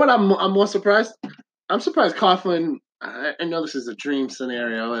 Actually, you know what? I'm more surprised. I'm surprised Coughlin. I know this is a dream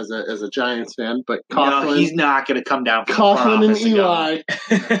scenario as a Giants fan, but Coughlin. No, he's not going to come down. Coughlin and Eli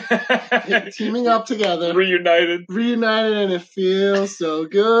teaming up together, reunited, and it feels so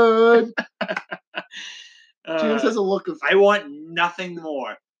good. James has a look of. I want nothing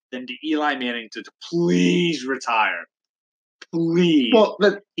more than to Eli Manning to please retire. Please. Well,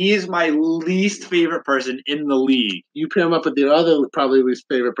 he is my least favorite person in the league. You pair him up with your other probably least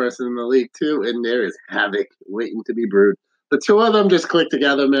favorite person in the league too, and there is havoc waiting to be brewed. The two of them just click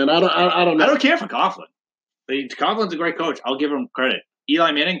together, man. I don't know. I don't care for Coughlin. Coughlin's a great coach. I'll give him credit.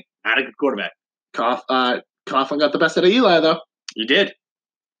 Eli Manning, not a good quarterback. Coughlin got the best out of Eli, though. He did.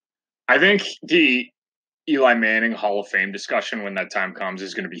 I think the Eli Manning Hall of Fame discussion when that time comes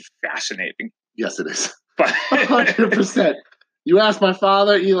is going to be fascinating. Yes, it is. 100%. You ask my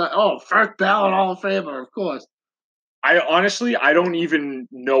father, Eli. Oh, first ballot Hall of Famer, of course. I don't even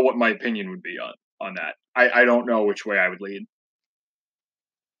know what my opinion would be on that. I don't know which way I would lean.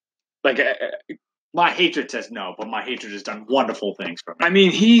 My hatred says no, but my hatred has done wonderful things for me. I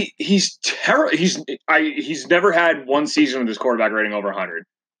mean, he's terrible. He's never had one season with his quarterback rating over 100,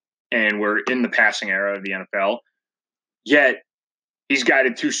 and we're in the passing era of the NFL. Yet he's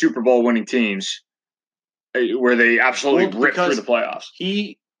guided 2 Super Bowl winning teams where they absolutely ripped through the playoffs.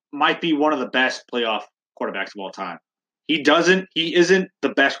 He might be one of the best playoff quarterbacks of all time. He isn't the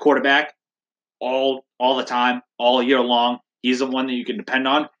best quarterback all the time, all year long. He's the one that you can depend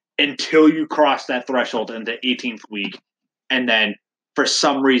on until you cross that threshold in the 18th week. And then for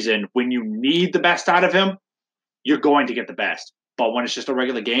some reason, when you need the best out of him, you're going to get the best. But when it's just a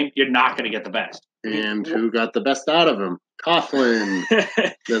regular game, you're not going to get the best. And who got the best out of him? Coughlin.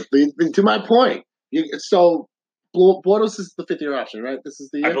 That leads me to my point. So Bortles is the 5th-year option, right? This is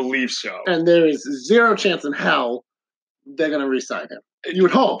the year? I believe so. And there is zero chance in hell they're going to re-sign him. You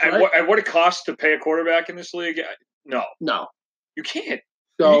would hope, right? At what it costs to pay a quarterback in this league? No. You can't.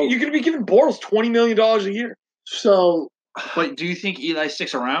 So you're going to be giving Bortles $20 million a year. So, but do you think Eli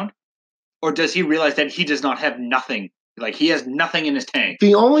sticks around? Or does he realize that he does not have nothing? Like, he has nothing in his tank.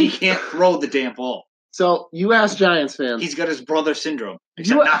 He can't throw the damn ball. So you ask Giants fans. He's got his brother syndrome,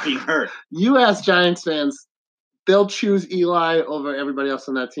 except not being hurt. You ask Giants fans, they'll choose Eli over everybody else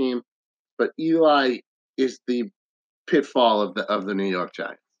on that team, but Eli is the pitfall of the New York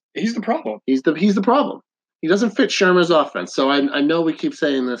Giants. He's the problem. He's the problem. He doesn't fit Shermer's offense. So I know we keep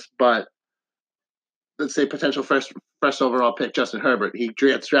saying this, but let's say potential first overall pick, Justin Herbert. He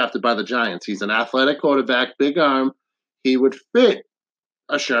gets drafted by the Giants. He's an athletic quarterback, big arm. He would fit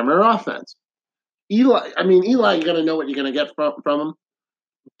a Shermer offense. Eli, you got to know what you're going to get from him.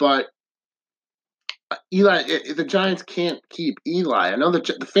 But Eli, the Giants can't keep Eli. I know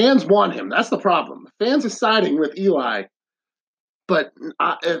the fans want him. That's the problem. The fans are siding with Eli. But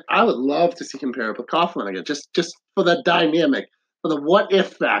I would love to see him pair up with Coughlin again, just for the dynamic, for the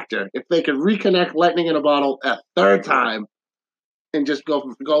what-if factor. If they could reconnect lightning in a bottle a third time and just go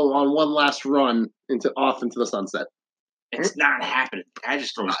on one last run into the sunset. It's not happening. I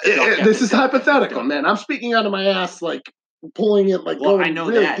just throw this is hypothetical, man. I'm speaking out of my ass, like pulling it, like going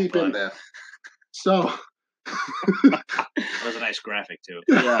really deep in there. So that was a nice graphic too.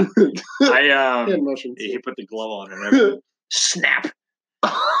 Yeah, he put the glove on and everything. Snap.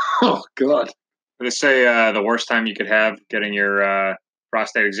 Oh God! They say the worst time you could have getting your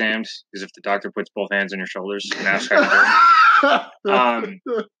prostate exams is if the doctor puts both hands on your shoulders and asks how you're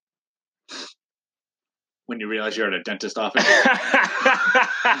doing. When you realize you're at a dentist office.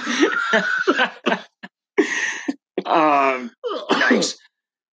 Yikes.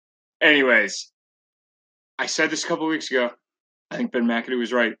 Anyways, I said this a couple weeks ago. I think Ben McAdoo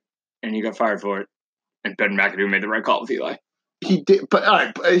was right, and he got fired for it. And Ben McAdoo made the right call with Eli. He did,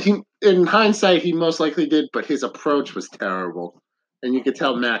 but in hindsight, he most likely did. But his approach was terrible, and you could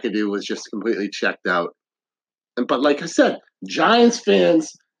tell McAdoo was just completely checked out. But like I said, Giants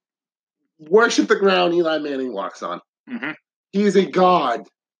fans worship the ground Eli Manning walks on. Mm-hmm. He is a god.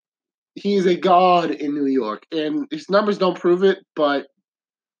 He is a god in New York, and his numbers don't prove it. But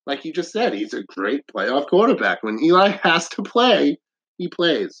like you just said, he's a great playoff quarterback. When Eli has to play, he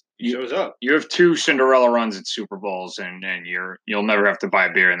plays. He shows up. You have 2 Cinderella runs at Super Bowls, and you'll never have to buy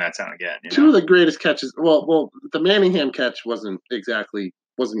a beer in that town again. Two of the greatest catches. Well, the Manningham catch wasn't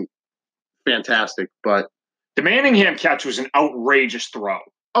fantastic, but the Manningham catch was an outrageous throw.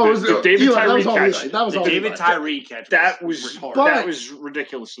 Oh, it was the David Eli, Tyree catch. That was all David Tyree catch. That was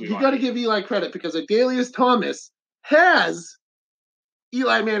ridiculously. You got to give Eli credit because Adalius Thomas has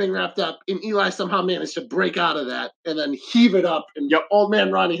Eli Manning wrapped up, and Eli somehow managed to break out of that and then heave it up. And old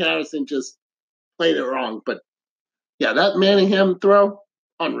man Ronnie Harrison just played it wrong. But yeah, that Manningham throw,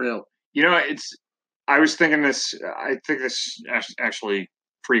 unreal. You know, I was thinking this. I think this actually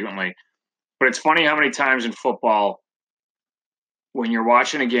frequently, but it's funny how many times in football, when you're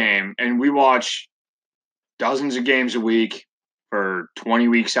watching a game, and we watch dozens of games a week for 20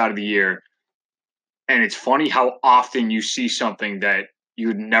 weeks out of the year, and it's funny how often you see something that you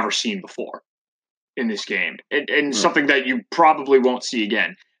had never seen before in this game, and something that you probably won't see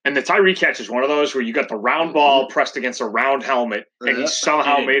again. And the Tyree catch is one of those where you got the round ball pressed against a round helmet, and he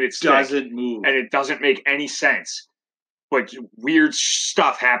somehow made it stick, doesn't move, and it doesn't make any sense. But weird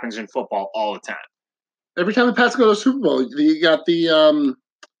stuff happens in football all the time. Every time the Pats go to the Super Bowl, you got the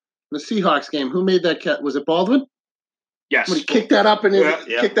Seahawks game. Who made that catch? Was it Baldwin? Yes. When he kicked that up in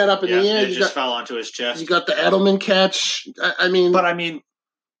kicked that up in the air, it just fell onto his chest. You got the Edelman catch. I mean,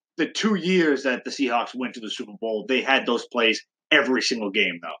 the 2 years that the Seahawks went to the Super Bowl, they had those plays every single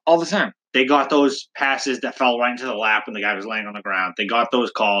game, though. All the time. They got those passes that fell right into the lap when the guy was laying on the ground. They got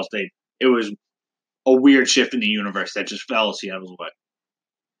those calls. It was a weird shift in the universe that just fell Seattle's way.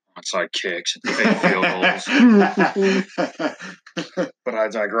 Outside kicks and fake field goals. But I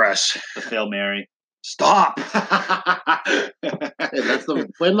digress. The Hail Mary. Stop. Hey, that's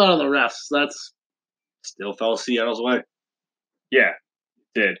blame that on the refs. That's still fell Seattle's way. Yeah,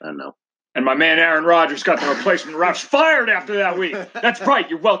 did. I know. And my man Aaron Rodgers got the replacement refs fired after that week. That's right.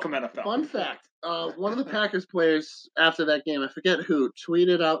 You're welcome, NFL. Fun fact. One of the Packers players after that game, I forget who,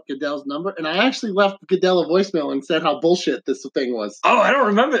 tweeted out Goodell's number, and I actually left Goodell a voicemail and said how bullshit this thing was. Oh, I don't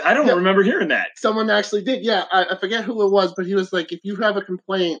remember. I don't remember hearing that. Someone actually did. Yeah, I forget who it was, but he was like, if you have a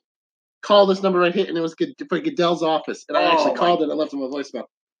complaint, call this number right here, and it was for Goodell's office. And I actually called it and left him a voicemail.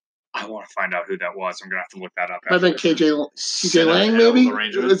 I want to find out who that was. I'm going to have to look that up. I think KJ Lang, maybe?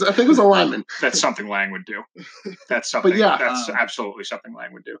 I think it was a lineman. That's something Lang would do. That's something. That's absolutely something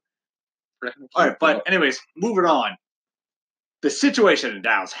Lang would do. All right, but anyways, moving on. The situation in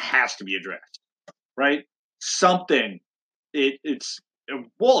Dallas has to be addressed, right? Something. It's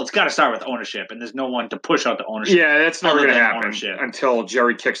got to start with ownership, and there's no one to push out the ownership. Yeah, that's never going to happen until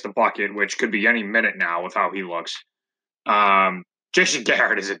Jerry kicks the bucket, which could be any minute now with how he looks. Jason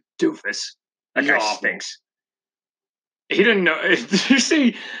Garrett is a doofus. That He's guy awful. stinks. He didn't know. Did you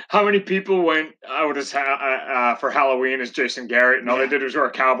see how many people went out as for Halloween as Jason Garrett, and all they did was wear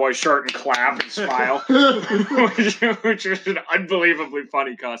a cowboy shirt and clap and smile, which was an unbelievably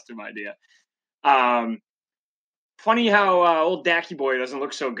funny costume idea. Funny how old Dacky Boy doesn't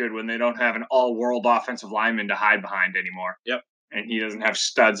look so good when they don't have an all-world offensive lineman to hide behind anymore. Yep. And he doesn't have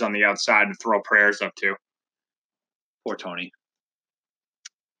studs on the outside to throw prayers up to. Poor Tony.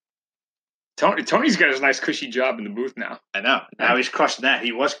 Tony's got his nice cushy job in the booth now. I know. Now he's crushing that.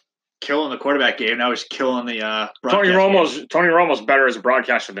 He was killing the quarterback game. Now he's killing the Tony broadcast game. Romo's better as a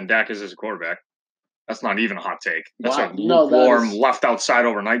broadcaster than Dak is as a quarterback. That's not even a hot take. That's Wow. a No, that lukewarm, is- left outside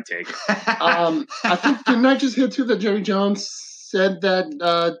overnight take. I think, didn't I just hear too that Jerry Jones said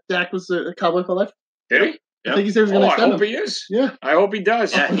that Dak was a Cowboy for life? Did he? I think he said he was going Oh, to I extend hope him. he is. Yeah. I hope he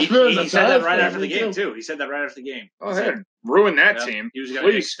does. Yeah, he That's said that nice, right man. after the Me game, too. too. He said that right after the game. Go ahead. Ruin that Yeah, team. He was going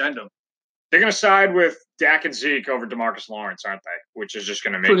to Please. extend him. They're going to side with Dak and Zeke over DeMarcus Lawrence, aren't they? Which is just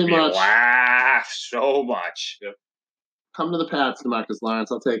going to make Pretty me much. laugh so much. Yep. Come to the Pats, DeMarcus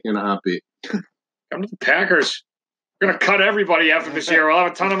Lawrence. I'll take you in a heartbeat. Come to the Packers. We're going to cut everybody after this year. We'll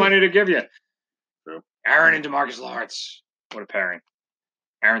have a ton of money to give you. True. Aaron and DeMarcus Lawrence. What a pairing.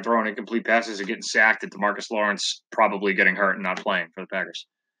 Aaron throwing incomplete passes and getting sacked, and DeMarcus Lawrence probably getting hurt and not playing for the Packers.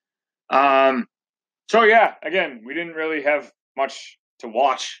 So, yeah, again, we didn't really have much to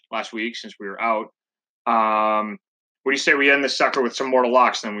watch last week since we were out. What do you say we end this sucker with some mortal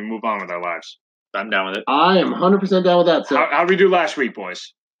locks, then we move on with our lives? I'm down with it. I am 100% down with that, sir. How did we do last week,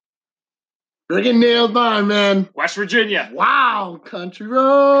 boys? Friggin' nailed by, man. West Virginia. Wow, country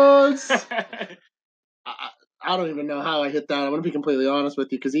roads. I don't even know how I hit that. I'm gonna be completely honest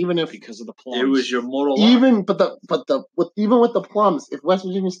with you, because even if Because of the plums. It was your mortal lock. even with the plums, if West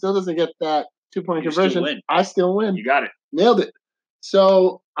Virginia still doesn't get that 2-point You still conversion, win. I still win. You got it. Nailed it.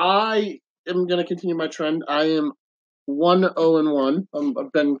 So I am gonna continue my trend. I am 1-0-1.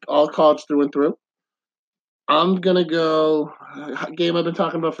 I've been all college through and through. I'm gonna go a game I've been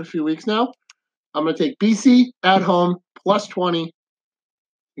talking about for a few weeks now. I'm gonna take BC at home plus 20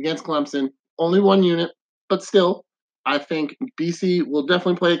 against Clemson. Only one unit, but still, I think BC will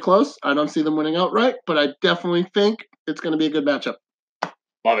definitely play it close. I don't see them winning outright, but I definitely think it's going to be a good matchup.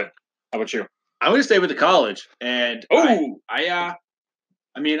 Love it. How about you? I'm going to stay with the college. And Oh! I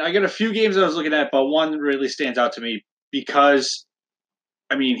got a few games I was looking at, but one really stands out to me because,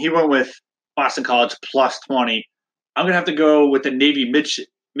 he went with Boston College plus 20. I'm going to have to go with the Navy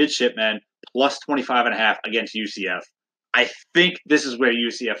midshipmen plus 25.5 against UCF. I think this is where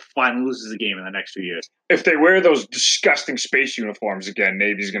UCF finally loses a game in the next 2 years. If they wear those disgusting space uniforms again,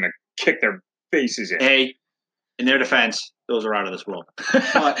 Navy's going to kick their faces in. Hey, in their defense, those are out of this world.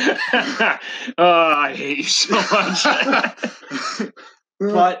 I hate you so much.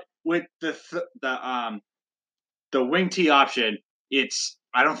 But with the wing T option,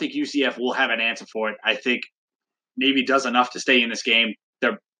 I don't think UCF will have an answer for it. I think Navy does enough to stay in this game.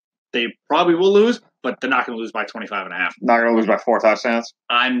 They probably will lose, but they're not going to lose by 25.5. Not going to lose by 4 touchdowns.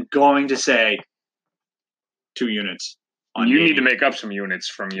 I'm going to say 2 units. You Navy. need to make up some units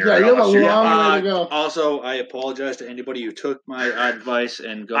from your Yeah, you have a LSU. long way to go. Also, I apologize to anybody who took my advice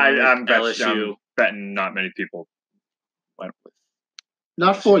and go I'm with LSU. betting not many people went with.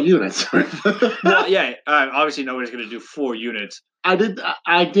 Not 4 units. Well, yeah, obviously nobody's going to do 4 units. I did take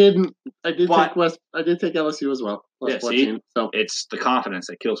LSU as well. Plus Yeah, 14. see? So It's the confidence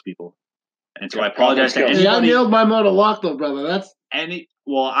that kills people. And so I Yeah, apologize to confidence hey, I anybody. nailed my motor lock though, brother. That's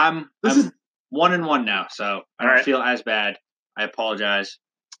I'm This is- 1-1 now, so I don't All right. feel as bad. I apologize.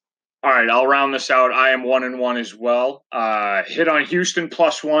 All right, I'll round this out. I am 1-1 as well. Hit on Houston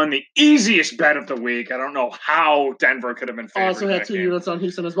plus 1, the easiest bet of the week. I don't know how Denver could have been favored. also in had that 2 game. units on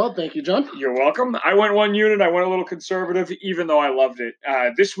Houston as well. Thank you, John. You're welcome. I went 1 unit. I went a little conservative, even though I loved it.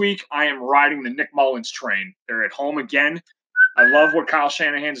 This week, I am riding the Nick Mullins train. They're at home again. I love what Kyle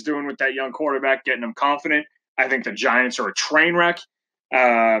Shanahan's doing with that young quarterback, getting him confident. I think the Giants are a train wreck.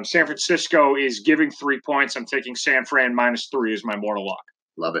 San Francisco is giving 3 points. I'm taking San Fran -3 as my mortal lock.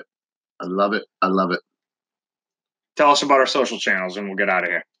 Love it. I love it. I love it. Tell us about our social channels, and we'll get out of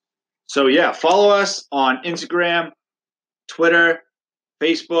here. So, yeah, follow us on Instagram, Twitter,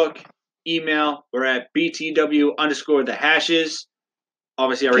 Facebook, email. We're at BTW_the hashes.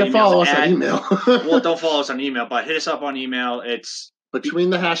 Obviously, our Can't email's follow us on email. Well, don't follow us on email, but hit us up on email. It's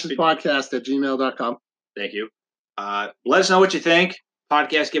Between the hashes podcast at gmail.com. thank you. Let us know what you think.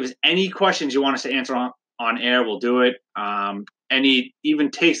 Podcast, give us any questions you want us to answer on air. We'll do it. Any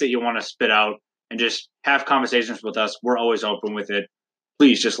even takes that you want to spit out and just have conversations with us. We're always open with it.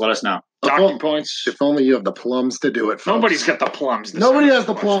 Please just let us know. Talking points. If only you have the plums to do it. Folks. Nobody's got the plums. Nobody has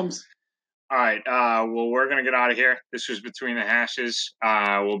the plums. All right. Well, we're going to get out of here. This was Between the Hashes.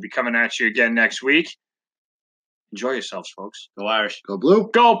 We'll be coming at you again next week. Enjoy yourselves, folks. Go Irish. Go Blue.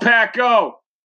 Go, Pack, go!